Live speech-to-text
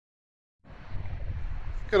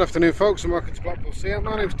Good afternoon folks and welcome to Blackpool.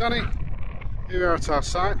 My name's Danny. Here we are at our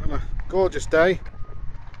site on a gorgeous day.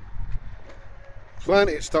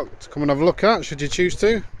 Plenty of stock to come and have a look at should you choose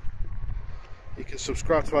to. You can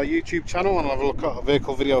subscribe to our YouTube channel and have a look at our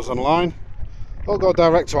vehicle videos online. Or go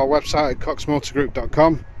direct to our website at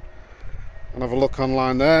coxmotorgroup.com and have a look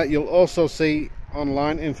online there. You'll also see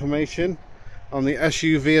online information on the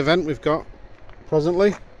SUV event we've got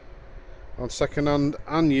presently on second hand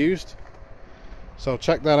and used. So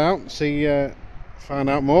check that out, find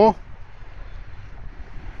out more.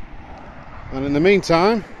 And in the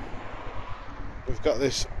meantime, we've got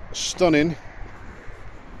this stunning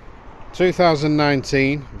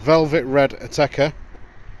 2019 velvet red Ateca.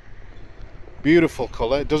 Beautiful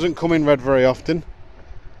colour. It doesn't come in red very often,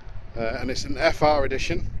 and it's an FR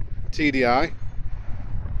edition TDI,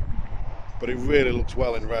 but it really looks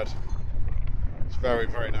well in red. It's very,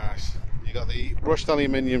 very nice. You got the brushed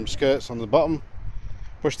aluminium skirts on the bottom,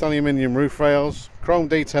 brushed aluminium roof rails, chrome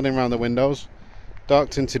detailing around the windows,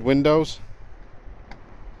 dark tinted windows,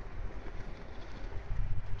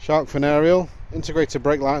 shark fin aerial, integrated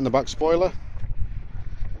brake light in the back spoiler.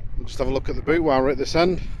 We'll just have a look at the boot while we're at this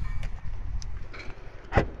end.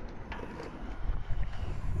 So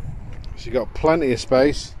you've got plenty of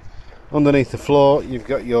space underneath the floor. You've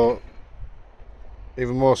got your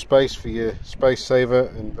even more space for your space saver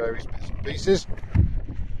and various bits and pieces.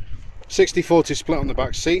 60/40 split on the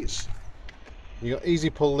back seats. You've got easy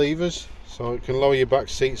pull levers, so it can lower your back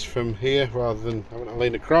seats from here rather than having to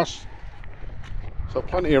lean across. So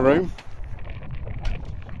plenty of room.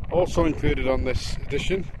 Also included on this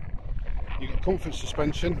edition, you've got comfort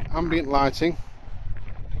suspension, ambient lighting,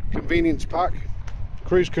 convenience pack,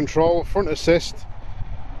 cruise control, front assist,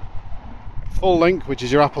 full link, which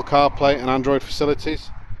is your Apple CarPlay and Android facilities,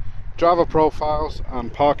 driver profiles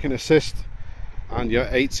and parking assist, and your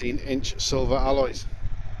 18-inch silver alloys.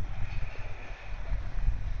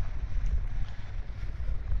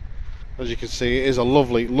 As you can see, it is a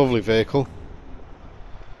lovely, lovely vehicle.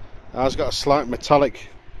 It has got a slight metallic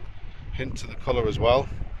hint to the colour as well.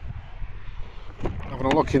 Having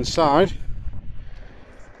a look inside,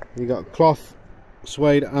 you got cloth,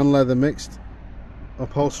 suede and leather mixed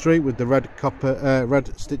upholstery with the red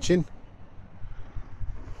red stitching.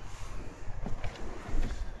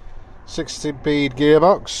 60-speed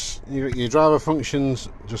gearbox. You got your driver functions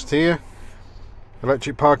just here,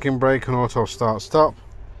 electric parking brake and auto start stop,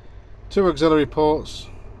 two auxiliary ports,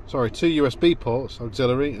 two USB ports,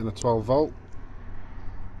 auxiliary, and a 12 volt,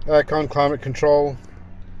 aircon, climate control,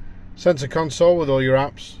 center console with all your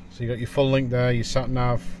apps. So you got your full link there, your sat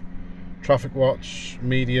nav, traffic watch,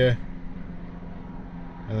 media,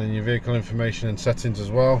 and then your vehicle information and settings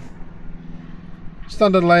as well.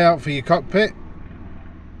 Standard layout for your cockpit,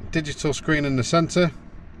 digital screen in the center,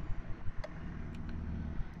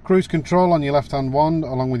 cruise control on your left hand wand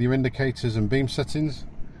along with your indicators and beam settings.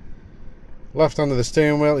 Left hand of the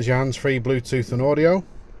steering wheel is your hands-free Bluetooth and audio.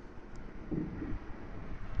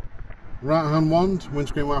 Right hand wand,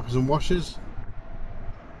 windscreen wipers and washers.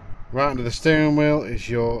 Right under the steering wheel is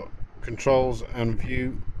your controls and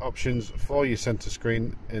view options for your center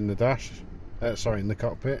screen in the dash, in the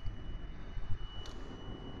cockpit.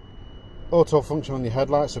 Auto function on your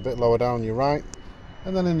headlights a bit lower down your right,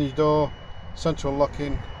 and then in your door, central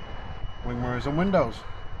locking, wing mirrors and windows.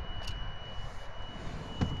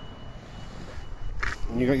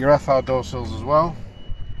 And you got your FR door sills as well.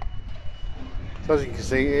 So as you can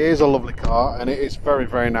see, it is a lovely car and it is very,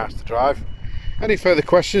 very nice to drive. Any further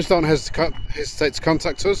questions, don't hesitate to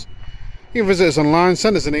contact us. You can visit us online,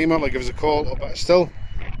 send us an email or give us a call, or better still,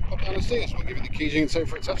 pop down and see us. We'll give you the keys, you can take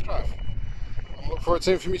for a test drive. I look forward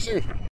to hearing from you soon.